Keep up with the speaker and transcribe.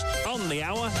the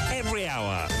hour, every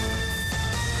hour.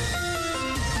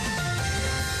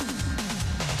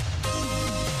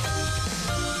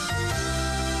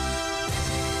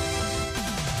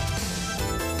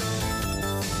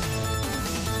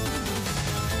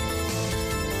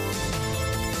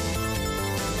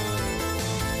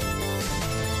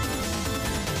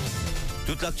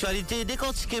 Toute l'actualité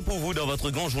décortiquée pour vous dans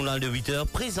votre grand journal de 8 heures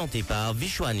présenté par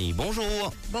Vishwani.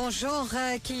 Bonjour. Bonjour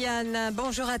Kian,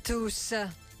 bonjour à tous.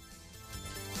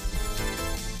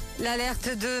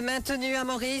 L'alerte de maintenu à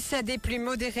Maurice, des pluies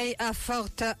modérées à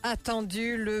fortes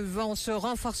attendues. Le vent se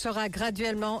renforcera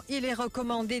graduellement. Il est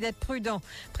recommandé d'être prudent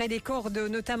près des cours d'eau,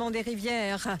 notamment des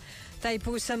rivières.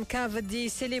 Taipu Samkavdi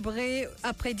célébré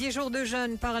après 10 jours de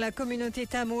jeûne par la communauté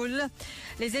tamoule.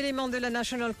 Les éléments de la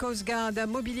National Coast Guard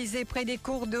mobilisés près des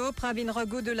cours d'eau. Pravin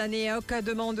Raghu de la NEOC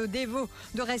demande aux dévots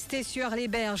de rester sur les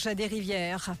berges des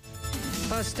rivières.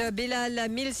 Poste Bellal,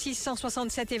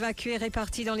 1667 évacués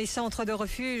répartis dans les centres de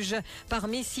refuge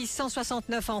parmi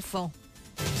 669 enfants.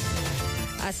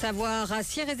 À savoir,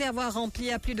 6 réservoirs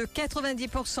remplis à plus de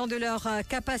 90% de leur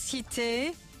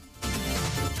capacité.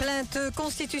 Plainte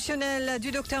constitutionnelle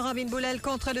du docteur Rabin Boulel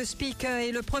contre le Speaker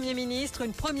et le Premier ministre.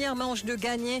 Une première manche de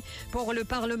gagné pour le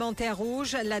parlementaire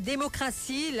rouge. La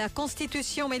démocratie, la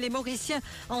Constitution et les Mauriciens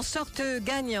en sortent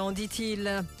gagnants,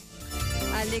 dit-il.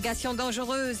 Allégation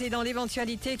dangereuse et dans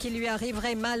l'éventualité qu'il lui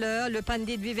arriverait malheur, le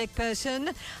pandit Vivek Person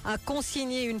a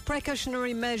consigné une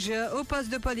precautionary measure au poste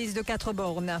de police de 4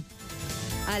 bornes.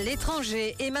 À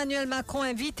l'étranger, Emmanuel Macron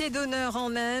invité d'honneur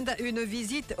en Inde, une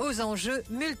visite aux enjeux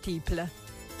multiples.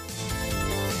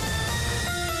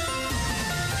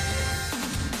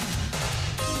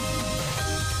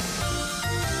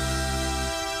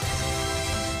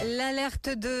 L'alerte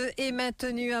 2 est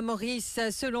maintenue à Maurice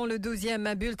selon le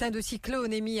 12e bulletin de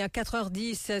cyclone émis à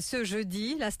 4h10 ce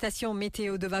jeudi. La station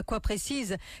météo de Vaqua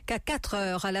précise qu'à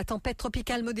 4h, la tempête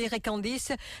tropicale modérée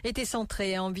Candice était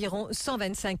centrée à environ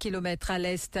 125 km à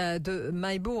l'est de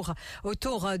Maïbourg,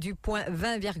 autour du point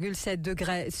 20,7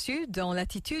 degrés sud en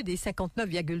latitude et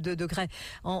 59,2 degrés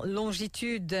en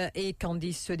longitude. Et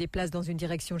Candice se déplace dans une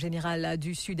direction générale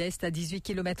du sud-est à 18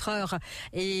 km/h.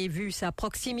 Et vu sa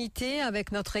proximité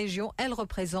avec notre région, elle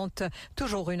représente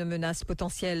toujours une menace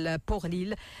potentielle pour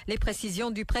l'île. Les précisions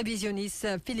du prévisionniste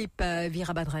Philippe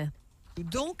Virabadrin.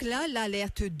 Donc là,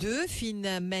 l'alerte 2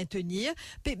 fin maintenir.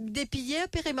 Depuis hier,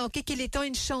 manqué qu'il est temps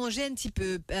de changer un petit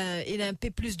peu. Il a un peu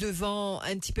plus de vent,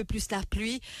 un petit peu plus la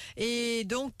pluie. Et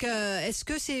donc, est-ce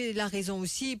que c'est la raison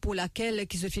aussi pour laquelle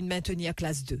qu'il se fait maintenir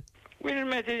classe 2? Oui, il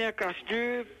maintenir classe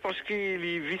 2 parce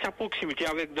qu'il vit sa proximité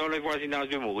avec dans le voisinage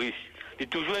de Maurice. Il est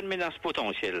toujours une menace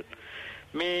potentielle.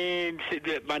 Mais c'est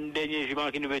le dernier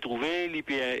jugement qu'il nous avait trouvé, il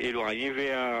est éloigné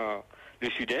vers le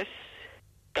sud-est.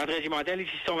 4h du matin, il est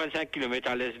 625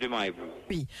 km à l'est de Maïbourg.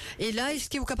 Oui. Et là, est-ce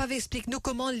que vous êtes capable d'expliquer nous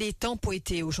comment les temps pour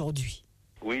été aujourd'hui?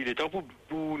 Oui, les temps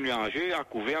pour nuager à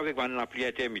couvert avec la pluie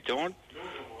intermittente,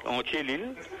 entier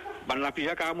l'île. La pluie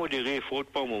a modéré et faute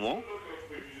par moment,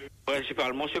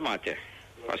 principalement ce matin.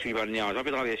 Parce qu'il va le nuage, on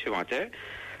peut travailler ce matin.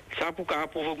 Ça pour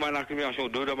provoquer l'accumulation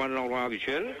d'eau dans l'endroit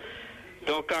habituel.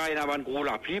 Donc, quand il y a une grosse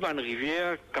pluie, une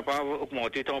rivière capable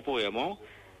d'augmenter temporairement,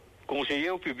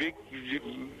 conseiller au public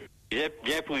d'être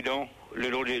bien prudent le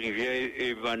long des rivières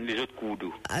et les autres cours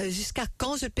d'eau. Jusqu'à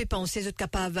quand je peux penser que vous êtes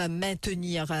capable de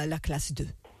maintenir la classe 2?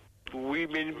 Oui,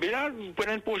 mais là, vous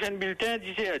prenez le prochain bulletin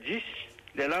 10h10.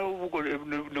 C'est là où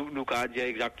nous dire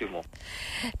exactement.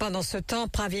 Pendant ce temps,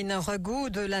 Pravin Raghu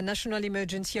de la National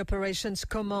Emergency Operations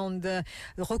Command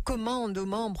recommande aux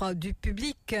membres du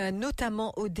public,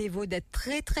 notamment aux dévots, d'être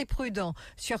très très prudents,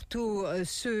 surtout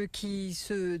ceux qui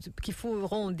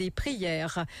feront des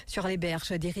prières sur les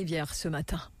berges des rivières ce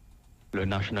matin. Le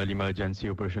National Emergency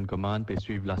Operations Command peut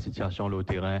suivre la situation sur le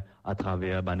terrain à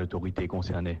travers l'autorité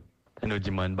concernée. Nous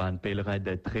demandons aux pèlerins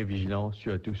d'être très vigilants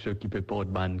sur tous ceux qui peuvent porter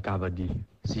ban cavadi.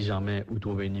 Si jamais vous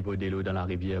trouvez un niveau de l'eau dans la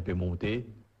rivière peut monter,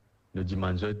 nous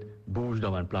demandons aux bouge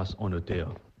dans une place en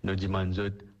hauteur. Nous demandons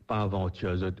aux pas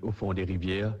aventurer au fond des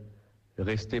rivières,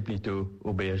 restez plutôt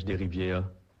aux berges des rivières.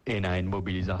 Et il y a une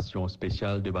mobilisation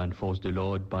spéciale de la force de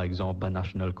l'ordre, par exemple la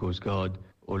National Coast Guard,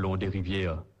 au long des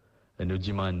rivières. Et nous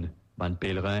demandons aux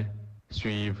pèlerins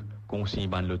suivre consigne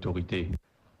de l'autorité.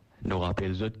 Nous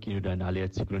rappelons autres qui nous donnent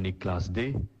alerte cyclonique classe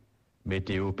D,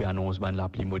 météo peut annonce la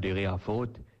pluie modérée à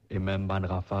forte et même ban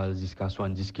rafale jusqu'à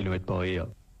 70 km/h.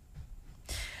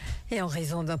 Et en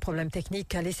raison d'un problème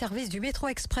technique, les services du Métro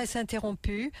Express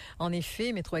interrompus. En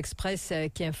effet, Métro Express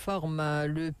qui informe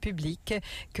le public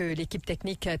que l'équipe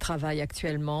technique travaille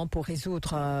actuellement pour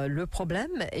résoudre le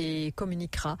problème et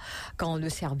communiquera quand le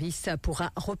service pourra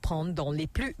reprendre dans les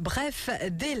plus brefs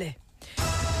délais.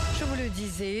 Je vous le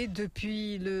disais,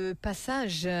 depuis le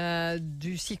passage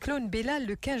du cyclone Bellal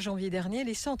le 15 janvier dernier,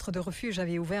 les centres de refuge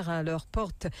avaient ouvert leurs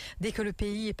portes dès que le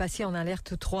pays est passé en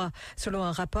alerte 3. Selon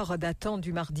un rapport datant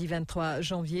du mardi 23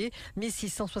 janvier,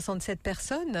 1667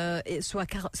 personnes, soit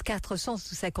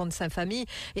 455 familles,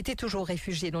 étaient toujours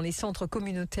réfugiées dans les centres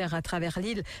communautaires à travers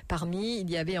l'île. Parmi, il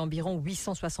y avait environ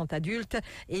 860 adultes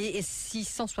et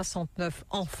 669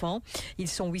 enfants. Ils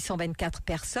sont 824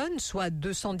 personnes, soit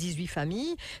 218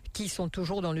 familles, qui sont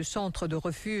toujours dans le centre de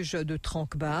refuge de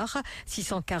Tranquebar,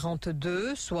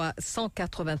 642, soit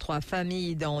 183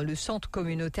 familles dans le centre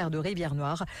communautaire de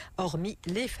Rivières, hormis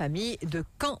les familles de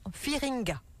Camp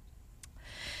Firinga.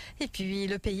 Et puis,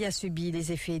 le pays a subi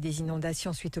les effets des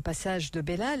inondations suite au passage de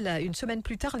Bellal. Une semaine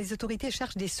plus tard, les autorités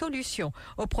cherchent des solutions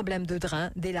aux problèmes de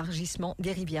drain, d'élargissement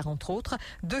des rivières, entre autres.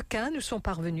 2 cas nous sont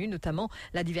parvenus, notamment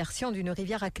la diversion d'une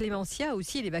rivière à Clémentia,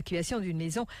 aussi l'évacuation d'une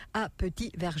maison à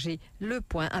Petit Verger. Le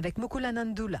point avec Mokula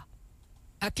Nandoula.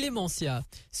 À Clémentia,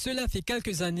 cela fait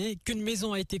quelques années qu'une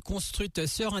maison a été construite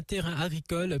sur un terrain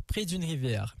agricole près d'une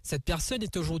rivière. Cette personne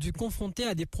est aujourd'hui confrontée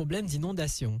à des problèmes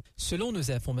d'inondation. Selon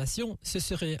nos informations, ce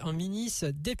serait un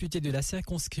ministre député de la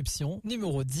circonscription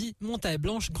numéro 10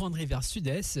 Montagne-Blanche Grande Rivière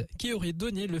Sud-Est qui aurait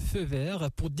donné le feu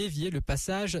vert pour dévier le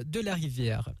passage de la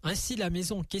rivière. Ainsi, la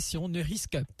maison en question ne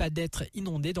risque pas d'être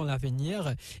inondée dans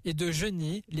l'avenir et de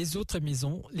gêner les autres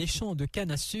maisons, les champs de canne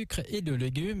à sucre et de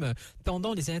légumes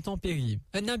pendant les intempéries.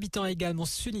 Un habitant a également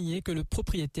souligné que le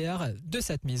propriétaire de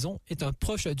cette maison est un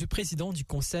proche du président du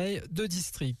conseil de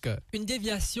district. Une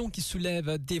déviation qui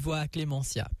soulève des voix à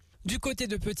Clémentia. Du côté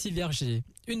de Petit Verger,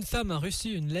 une femme a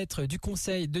reçu une lettre du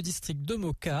conseil de district de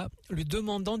Moka lui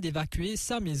demandant d'évacuer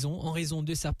sa maison en raison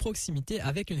de sa proximité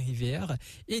avec une rivière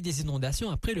et des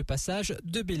inondations après le passage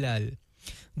de Bellal.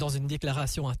 Dans une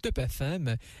déclaration à Top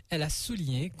FM, elle a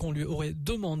souligné qu'on lui aurait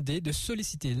demandé de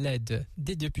solliciter l'aide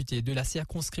des députés de la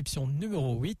circonscription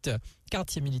numéro 8,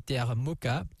 quartier militaire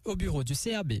Moka, au bureau du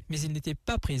CRB. Mais il n'était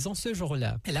pas présent ce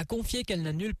jour-là. Elle a confié qu'elle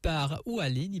n'a nulle part où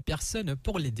aller ni personne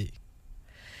pour l'aider.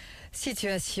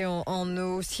 Situation en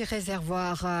eau, 6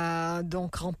 réservoirs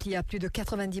donc remplis à plus de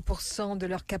 90% de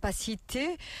leur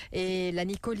capacité et la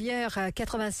Nicolière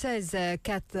 96,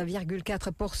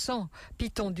 4,4%,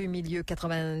 Piton du Milieu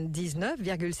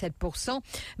 99,7%,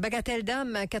 Bagatelle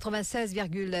Dame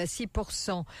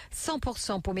 96,6%,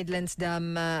 100% pour Midlands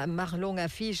Dame, Marlon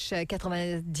affiche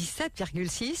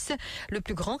 97,6%, le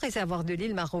plus grand réservoir de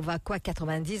l'île Marovaquois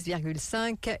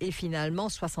 90,5% et finalement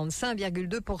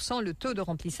 65,2% le taux de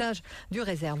remplissage du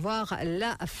réservoir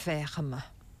La Ferme.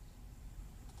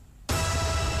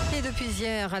 Et depuis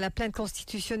hier, la plainte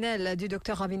constitutionnelle du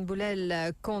docteur Ravin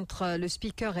Boulel contre le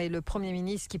speaker et le Premier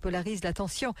ministre qui polarise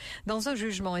l'attention. Dans un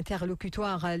jugement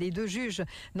interlocutoire, les 2 juges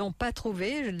n'ont pas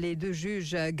trouvé, les 2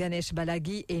 juges Ganesh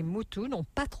Balaghi et Moutou n'ont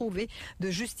pas trouvé de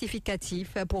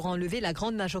justificatif pour enlever la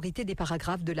grande majorité des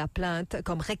paragraphes de la plainte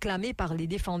comme réclamés par les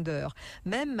défendeurs.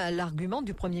 Même l'argument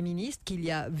du Premier ministre qu'il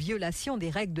y a violation des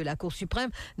règles de la Cour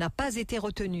suprême n'a pas été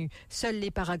retenu. Seuls les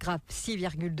paragraphes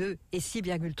 6,2 et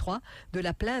 6,3 de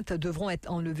la plainte devront être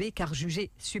enlevés car jugés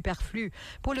superflus.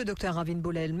 Pour le docteur Ravin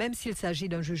Boulel, même s'il s'agit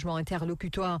d'un jugement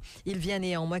interlocutoire, il vient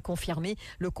néanmoins confirmer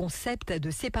le concept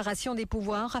de séparation des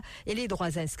pouvoirs et les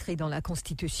droits inscrits dans la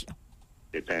Constitution.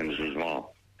 C'est un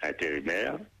jugement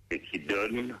intérimaire et qui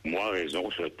donne, moi,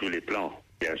 raison sur tous les plans.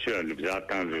 Bien sûr, nous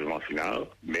attendons le jugement final,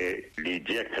 mais il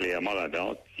dit clairement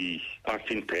là-dedans qui, parce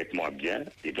qu'il traite moi bien,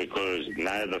 et because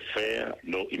neither fair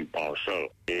nor impartial,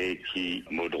 et qui,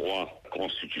 mon droit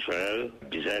constitutionnel,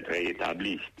 disait être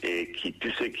établi, et qui,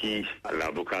 tout ce qui,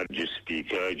 l'avocat du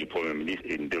speaker et du Premier ministre,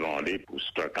 est demandé pour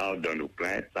stocker dans nos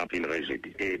plaintes, ça peut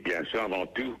rejeter. Et bien sûr, avant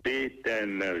tout, c'est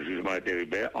un jugement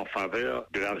intérimaire en faveur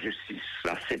de la justice,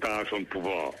 la séparation de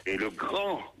pouvoir. Et le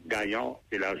grand gagnant,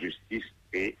 c'est la justice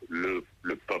et le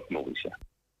peuple mauricien.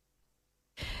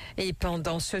 Et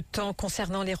pendant ce temps,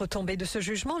 concernant les retombées de ce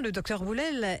jugement, le docteur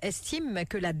Boulel estime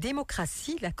que la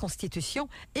démocratie, la Constitution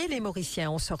et les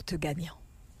Mauriciens en sortent gagnants.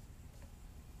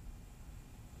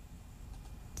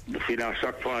 Il à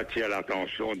chaque fois attire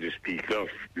l'attention du speaker,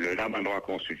 le droit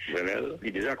constitutionnel.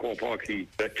 Il déjà comprend que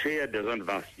the chair doesn't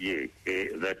vaciller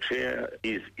et the chair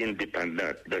is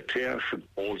independent. The chair should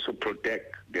also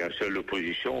protect, bien sûr,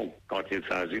 l'opposition quand il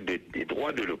s'agit des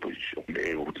droits de l'opposition.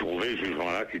 Et vous trouvez ce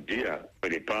jugement-là qui dit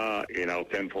qu'il n'y a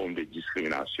aucune forme de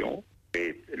discrimination.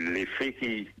 Et les faits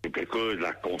qui cause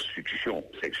la Constitution,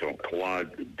 section 3,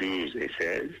 12 et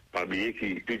 16, pas oublier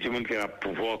que tout le monde qui a un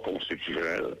pouvoir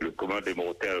constitutionnel, le commun des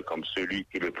mortels comme celui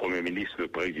qui est le Premier ministre, le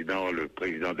président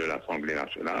de l'Assemblée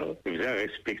nationale, vous êtes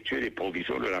respectueux des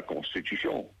provisions de la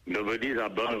Constitution. Nobody is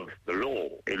above the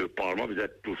law. Et le Parlement, vous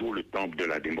êtes toujours le temple de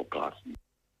la démocratie.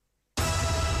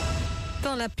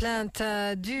 Dans la plainte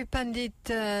du pandit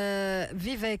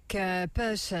Vivek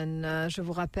Person, je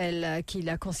vous rappelle qu'il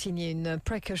a consigné une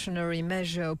precautionary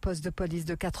measure au poste de police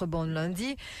de 4 Bonnes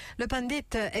lundi. Le pandit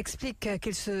explique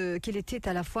qu'il était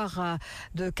à la foire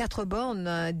de 4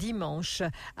 Bonnes dimanche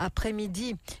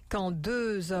après-midi quand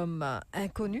deux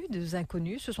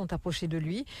inconnus se sont approchés de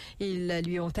lui. Ils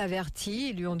lui ont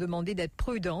averti, ils lui ont demandé d'être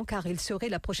prudent car il serait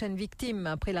la prochaine victime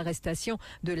après l'arrestation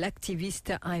de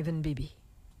l'activiste Ivan Bibi.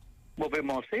 Mauvais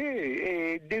mancé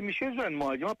et des messieurs jeunes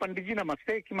moi je m'appelle dit na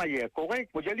master qui m'a hier correct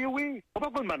moi j'ai dit oui on va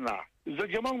qu'on là je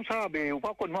dis moi ça mais on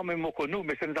va qu'on moi même nous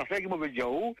mais c'est une affaire qui m'a dit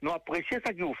nous apprécier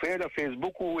ça que vous faites sur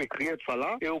Facebook ou écrire tout ça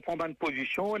là et on prend une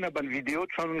position une bonne vidéo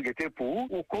de ça nous guetter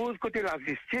pour ou cause côté la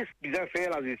justice bien faire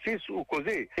la justice ou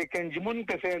causer c'est qu'un du monde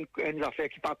peut faire une affaire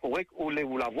qui pas correct ou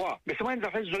la voir mais c'est pas une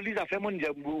affaire jolie affaire moi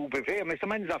vous pouvez faire mais c'est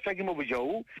pas une affaire qui m'a dit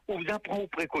ou vous en prendre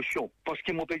précaution parce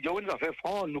qu'il m'a dit une affaire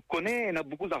franc nous connaît il y a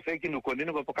beaucoup d'affaires qui nous connaît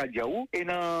nous pas dire où et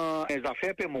dans les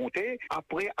affaires peut monter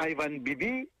après Ivan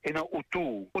Bibi et dans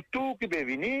autour qui peut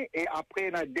venir et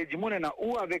après dans des monde dans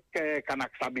où avec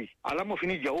Kanak Sabi alors moi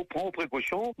fini dire prend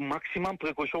précaution maximum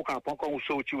précaution quand on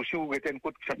sorti aussi ou est une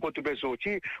côte peut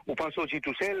sortir ou pas sortir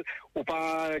tout seul ou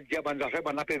pas dire bonnes affaires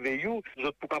on peut veiller je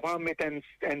pour capable mettre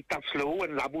un taxe là haut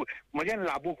un labou moi j'ai un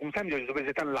labou comme ça je vais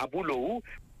être un labou là haut.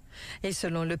 Et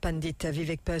selon le pandit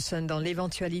Vivek Person, dans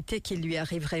l'éventualité qu'il lui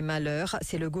arriverait malheur,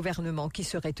 c'est le gouvernement qui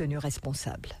serait tenu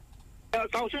responsable.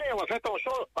 Attention, on va faire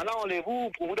attention, maintenant on les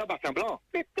vous pour vous d'un bassin blanc.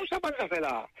 Mais tout ça, pas de affaire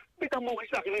là. Mais quand Maurice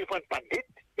arrive, il faut une pandit.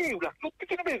 Et là, tout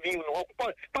petit ne veut vivre, pas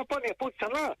n'importe ça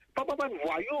là, pas un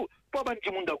voyou, pas un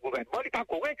petit monde de gouvernement, il n'est pas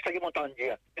correct, ça qui m'entend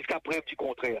dire. Est-ce qu'après, un petit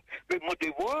contraire. Mais mon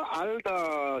devoir, à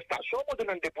la station, moi,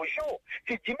 donne une déposition.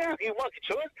 Si tu m'arrive moi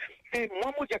quelque chose, c'est moi,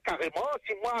 moi, dis carrément,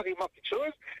 si moi, arrive moi quelque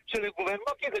chose, c'est le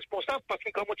gouvernement qui est responsable parce que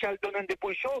quand moi, tu as donné une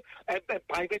déposition, un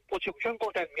private protection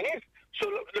contre un ministre,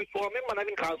 le soir même, on a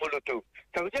une grande molotov.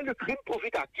 Ça veut dire le crime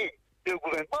profite à qui? Le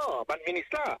gouvernement, le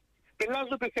ministre là. Et là,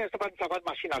 je peux faire ça va de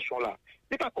machination là.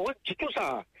 C'est pas correct du tout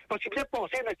ça. Parce que bien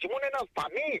penser, il y a tout le monde dans la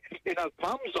famille, il y a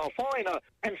femmes, enfants, il y a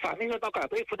une famille dans le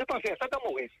cadre. Il ne faudrait pas faire ça dans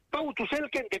Maurice. Pas où tout seul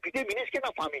qui est un député, ministre qui est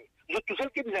dans la famille. Vous êtes tout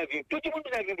seul qui est vivre. Tout le monde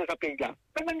est vivre dans ce pays-là.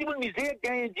 Même du monde misère, il y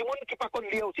a du monde qui n'est pas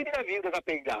connu aussi vivre dans ce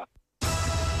pays-là.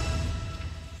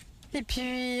 Et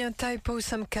puis, un Taipo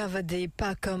Samkavade,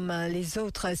 pas comme les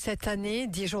autres. Cette année,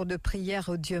 10 jours de prière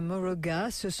au dieu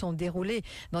Muruga se sont déroulés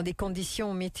dans des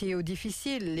conditions météo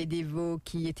difficiles. Les dévots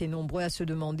qui étaient nombreux à se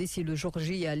demander si le jour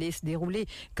J allait se dérouler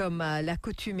comme à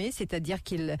l'accoutumée, c'est-à-dire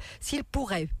s'ils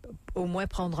pourraient au moins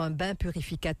prendre un bain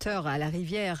purificateur à la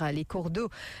rivière, à les cours d'eau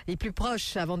les plus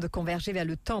proches avant de converger vers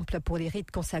le temple pour les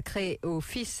rites consacrés au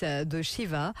fils de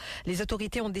Shiva. Les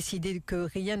autorités ont décidé que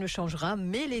rien ne changera,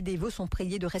 mais les dévots sont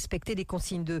priés de respecter les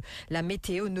consignes de la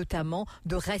météo, notamment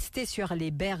de rester sur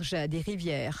les berges des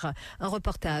rivières. Un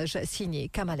reportage signé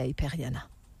Kamala Periana.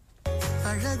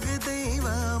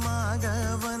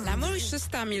 La Mauritius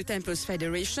Tamil Temples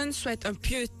Federation souhaite un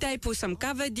pieux Thaipusam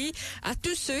Kavadi à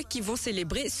tous ceux qui vont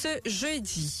célébrer ce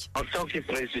jeudi. En tant que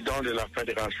président de la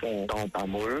Fédération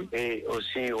Tamil et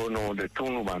aussi au nom de tous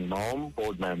nos membres,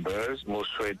 board members, nous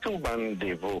souhaitons tous les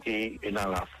dévots qui sont à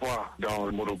la fois dans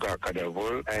le Muruga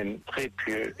Kadavul un très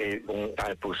pieux et bon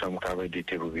Thaipusam Kavadi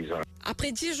terrorisant.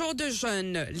 Après 10 jours de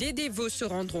jeûne, les dévots se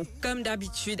rendront comme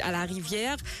d'habitude à la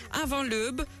rivière avant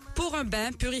l'aube pour un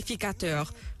bain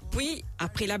purificateur. Puis,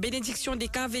 après la bénédiction des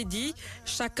Kavedi,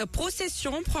 chaque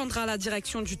procession prendra la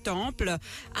direction du temple.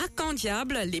 À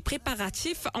Candiable, les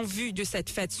préparatifs en vue de cette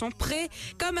fête sont prêts,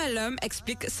 comme l'homme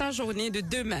explique sa journée de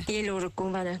demain. Et le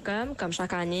comme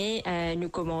chaque année, nous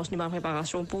commençons nos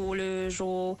préparations pour le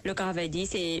jour. Le Kavedi,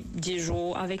 c'est 10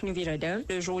 jours avec nous viradons.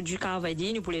 Le jour du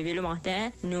Kavedi, nous pour lever le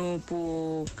matin, nous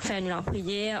pour faire la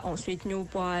prière. Ensuite, nous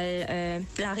pour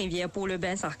la rivière pour le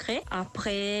bain sacré.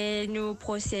 Après, nous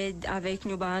procèdons avec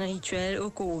nos bains rituel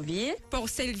au Covid. Pour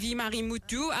Sylvie Marie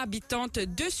Moutou, habitante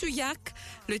de Souillac,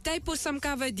 le Thaipusam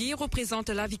Kavadi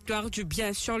représente la victoire du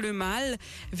bien sur le mal.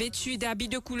 Vêtus d'habits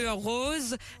de couleur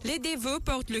rose, les dévots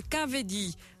portent le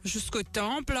Kavadi jusqu'au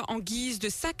temple en guise de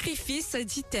sacrifice,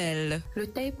 dit-elle. Le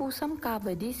Thaipusam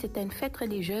Kavadi, c'est une fête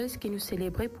religieuse qui nous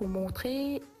célébrait pour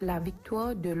montrer la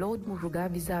victoire de Lord Muruga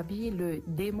vis-à-vis le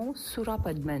démon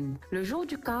Surapadman. Le jour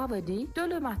du Kavadi, tôt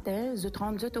le matin, je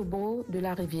transite au bord de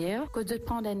la rivière, que je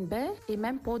prends reine baie et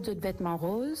même pour d'autres vêtements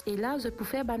roses. Et là, je peux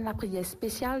faire la prière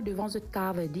spéciale devant votre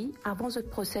carvedi avant votre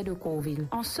procès de Courville.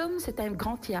 En somme, c'est un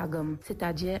grand tiagum,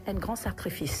 c'est-à-dire un grand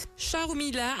sacrifice.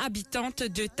 Charmila, habitante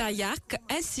de Taillac,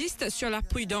 insiste sur la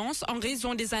prudence en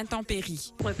raison des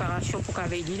intempéries. Préparation pour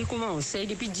carvedi, il commence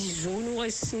depuis 10 jours,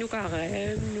 nous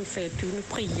carême, nous faisons tout, nous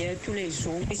prions tous les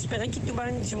jours. J'espère qu'il tout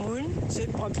le monde, je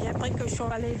prends bien précaution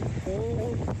à aller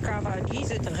au carvedi,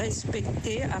 je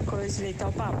respecter à cause des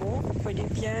temps pas bon, il faut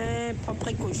bien prendre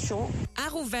précaution.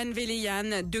 Arouven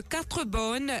Véléane de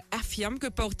Quatre-Bonnes affirme que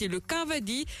porter le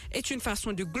carvedi est une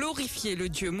façon de glorifier le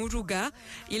dieu Muruga.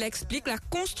 Il explique la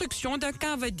construction d'un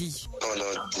carvedi.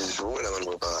 Pendant 10 jours, il y a une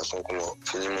préparation. Comment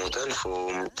finir monter, il faut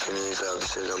finir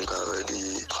faire le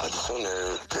carvedi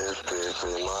traditionnel,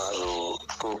 mal,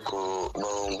 coco,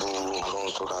 bambou,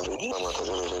 ronce, carvedi. On va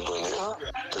toujours les donner.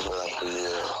 Tu fais la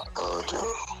prière en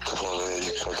retour. Tu prends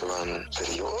l'égyptien qui va en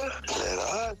période. Il est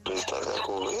là, tout le temps à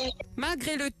courir.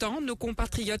 Malgré le temps, nos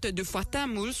compatriotes de foi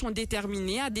tamoul sont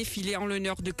déterminés à défiler en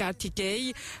l'honneur de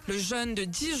Kartikei. Le jeûne de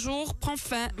 10 jours prend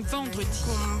fin vendredi.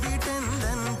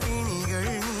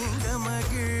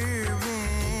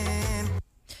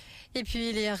 Et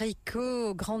puis les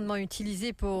haricots grandement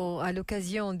utilisés à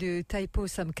l'occasion de Taipo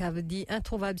Samkavdi,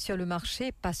 introuvables sur le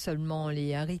marché, pas seulement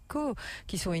les haricots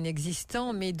qui sont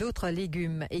inexistants, mais d'autres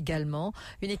légumes également.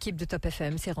 Une équipe de Top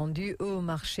FM s'est rendue au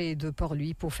marché de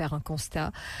Port-Louis pour faire un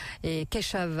constat. Et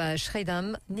Keshav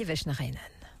Shredam Niveshnarenan.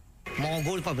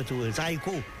 Mongol pas trouvé,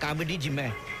 haricots, Kavdi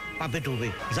Jimé. Pas trouvé.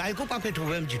 Zaïko pas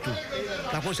trouvé un petit tout.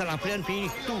 La cause à la plaine puis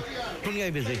tout n'y a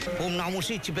besoin. Pour nous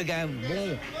aussi tu peux gagner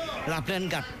bon la plaine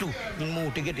gâte tout. Une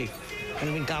motte gâtée.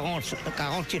 Une 40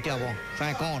 c'était avant,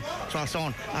 50,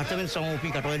 60, à 100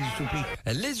 puis 90 soupi.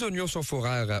 Les oignons sont fort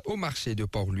rares au marché de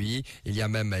Port-Louis. Il y a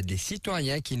même des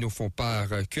citoyens qui nous font part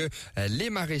que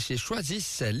les maraîchers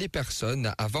choisissent les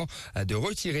personnes avant de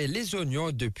retirer les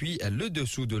oignons depuis le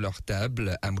dessous de leur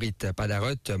table. Amrit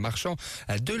Padarot, marchand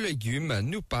de légumes,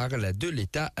 nous parle de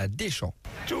l'état des champs.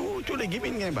 Tous les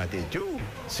légumes, ils ont battu. Tout.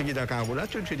 Ce qui est dans le carreau là,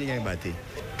 tout le monde a battu.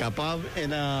 Capable, il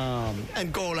y a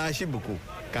encore là, c'est beaucoup.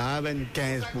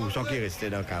 15% qui restait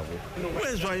dans le carreau.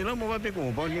 Oui, soyez là, moi, je ne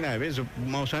comprends pas qu'il y avait. Je ne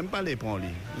mange même pas les prendre.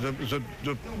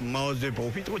 Je mange des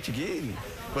profits trop tickets.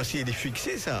 Parce qu'il est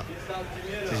fixé, ça.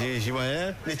 Je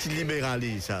voyais les petits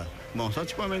libéralistes, ça. Bon, ça,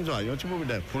 tu peux même dire, tu peux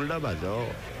mettre pour le bazar.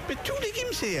 Mais tous les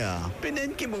légumes, c'est là.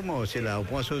 Peut-être qu'il c'est là. Au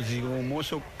point de zéro,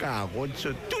 sur carottes,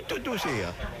 tout, c'est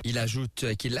là. Il ajoute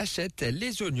qu'il achète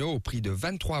les oignons au prix de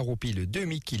 23 roupies le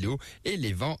demi-kilo et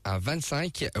les vend à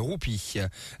 25 roupies.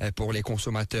 Pour les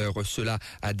consommateurs, cela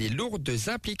a des lourdes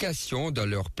implications dans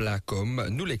leur plat, comme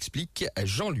nous l'explique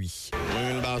Jean-Louis.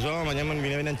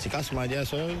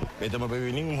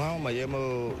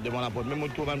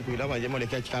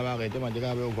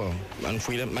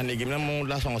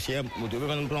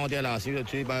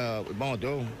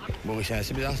 Maurice,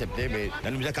 c'est bizarre, mais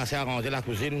on nous a cassé à ranger la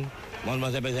cuisine. Moi, je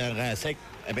mangeais un rein sec,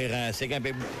 un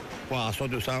peu poisson,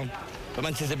 tout ça. Comment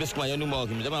c'est plus que nous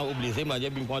manquons. Je m'ai obligé, je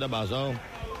me prendre de bazar.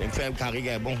 Je me fais un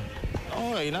carré bon.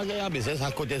 Il y a un business à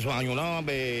côté de soignant là,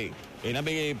 mais il y a un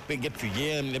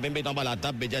fuyé, il y a même dans la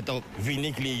table, il y a un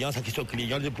vini client, ça qui sont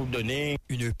clients pour donner.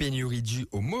 Une pénurie due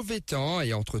au mauvais temps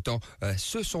et entre-temps,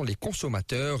 ce sont les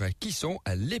consommateurs qui sont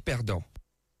les perdants.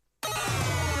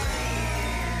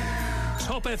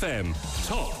 Top FM,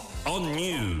 top on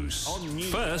news.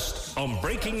 First on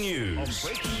breaking news.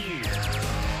 Top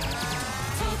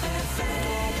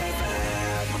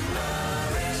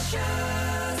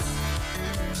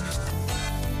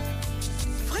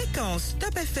Fréquence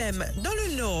Top FM dans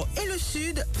le nord et le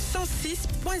sud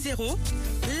 106.0,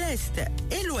 l'est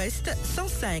et l'ouest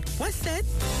 105.7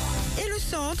 et le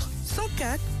centre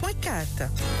 104.4.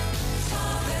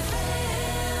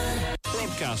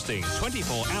 Broadcasting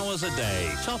 24 hours a day.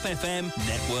 Top FM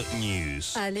Network News.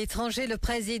 À l'étranger, le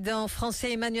président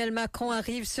français Emmanuel Macron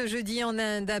arrive ce jeudi en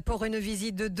Inde pour une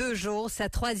visite de 2 jours, sa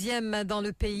 3e dans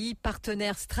le pays,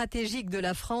 partenaire stratégique de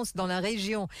la France dans la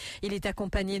région. Il est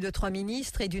accompagné de 3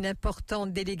 ministres et d'une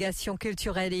importante délégation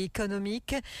culturelle et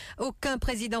économique. Aucun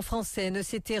président français ne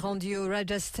s'était rendu au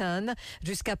Rajasthan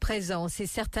jusqu'à présent. C'est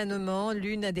certainement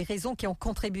l'une des raisons qui ont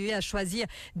contribué à choisir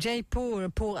Jaipur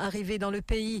pour arriver dans le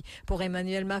pays. Pour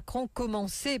Emmanuel Macron,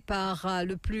 commencer par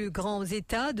le plus grand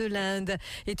État de l'Inde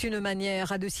est une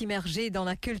manière de s'immerger dans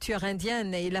la culture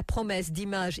indienne et la promesse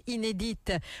d'images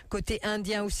inédites. Côté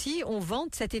indien aussi, on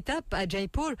vante cette étape à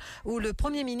Jaipur où le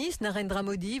Premier ministre Narendra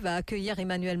Modi va accueillir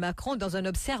Emmanuel Macron dans un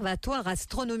observatoire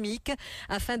astronomique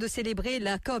afin de célébrer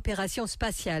la coopération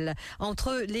spatiale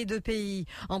entre les deux pays,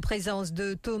 en présence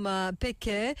de Thomas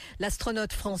Pesquet,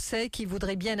 l'astronaute français qui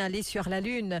voudrait bien aller sur la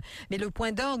Lune. Mais le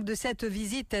point d'orgue de cette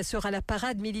visite sera la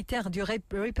parade militaire du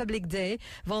Republic Day,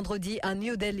 vendredi à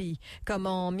New Delhi, comme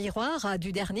en miroir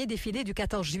du dernier défilé du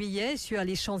 14 juillet sur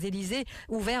les Champs-Élysées,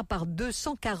 ouvert par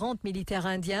 240 militaires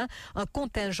indiens. Un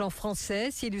contingent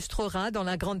français s'illustrera dans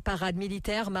la grande parade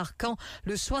militaire marquant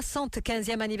le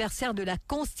 75e anniversaire de la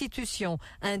Constitution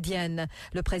indienne.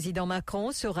 Le président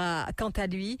Macron sera, quant à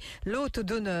lui, l'hôte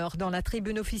d'honneur dans la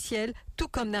tribune officielle, tout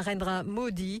comme Narendra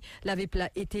Modi l'avait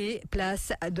été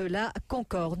place de la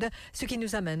Concorde, ce qui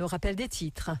nous amène au rappel des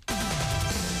titres.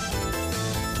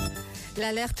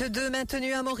 L'alerte 2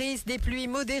 maintenue à Maurice, des pluies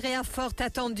modérées à fortes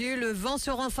attendues. Le vent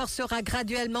se renforcera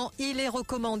graduellement. Il est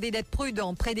recommandé d'être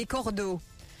prudent près des cours d'eau.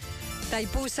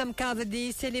 Thaipusam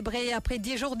Kavadi célébré après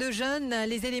 10 jours de jeûne.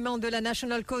 Les éléments de la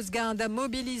National Coast Guard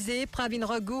mobilisés. Pravin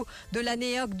Raghu de la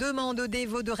NEOC demande aux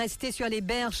dévots de rester sur les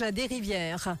berges des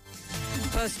rivières.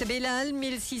 Poste Bellal,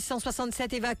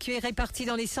 1667 évacués répartis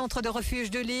dans les centres de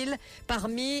refuge de l'île,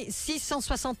 parmi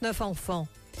 669 enfants.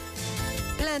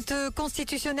 Plainte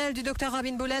constitutionnelle du Dr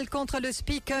Rabin Boulel contre le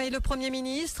Speaker et le Premier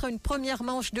ministre. Une première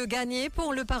manche de gagné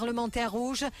pour le parlementaire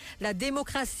rouge. La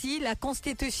démocratie, la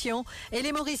Constitution et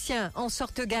les Mauriciens en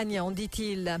sortent gagnants,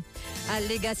 dit-il.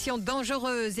 Allégation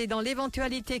dangereuse et dans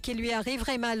l'éventualité qu'il lui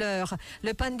arriverait malheur,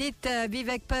 le pandit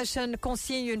Vivek Persson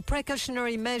consigne une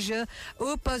precautionary measure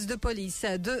au poste de police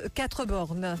de 4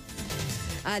 bornes.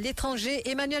 À l'étranger,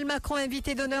 Emmanuel Macron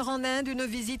invité d'honneur en Inde, une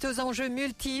visite aux enjeux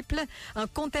multiples. Un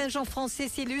contingent français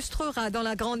s'illustrera dans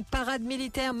la grande parade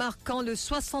militaire marquant le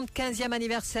 75e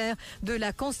anniversaire de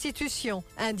la Constitution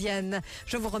indienne.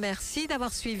 Je vous remercie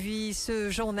d'avoir suivi ce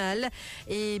journal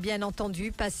et bien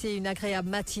entendu, passez une agréable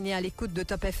matinée à l'écoute de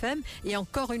Top FM. Et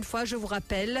encore une fois, je vous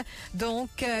rappelle donc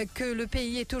que le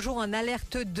pays est toujours en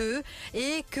alerte 2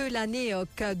 et que la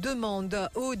NEOC demande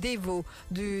aux dévots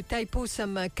du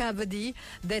Thaipusam Kavadi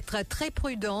d'être très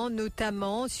prudent,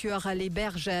 notamment sur les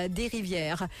berges des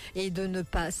rivières et de ne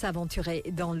pas s'aventurer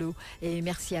dans l'eau. Et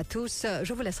merci à tous.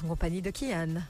 Je vous laisse en compagnie de Kian.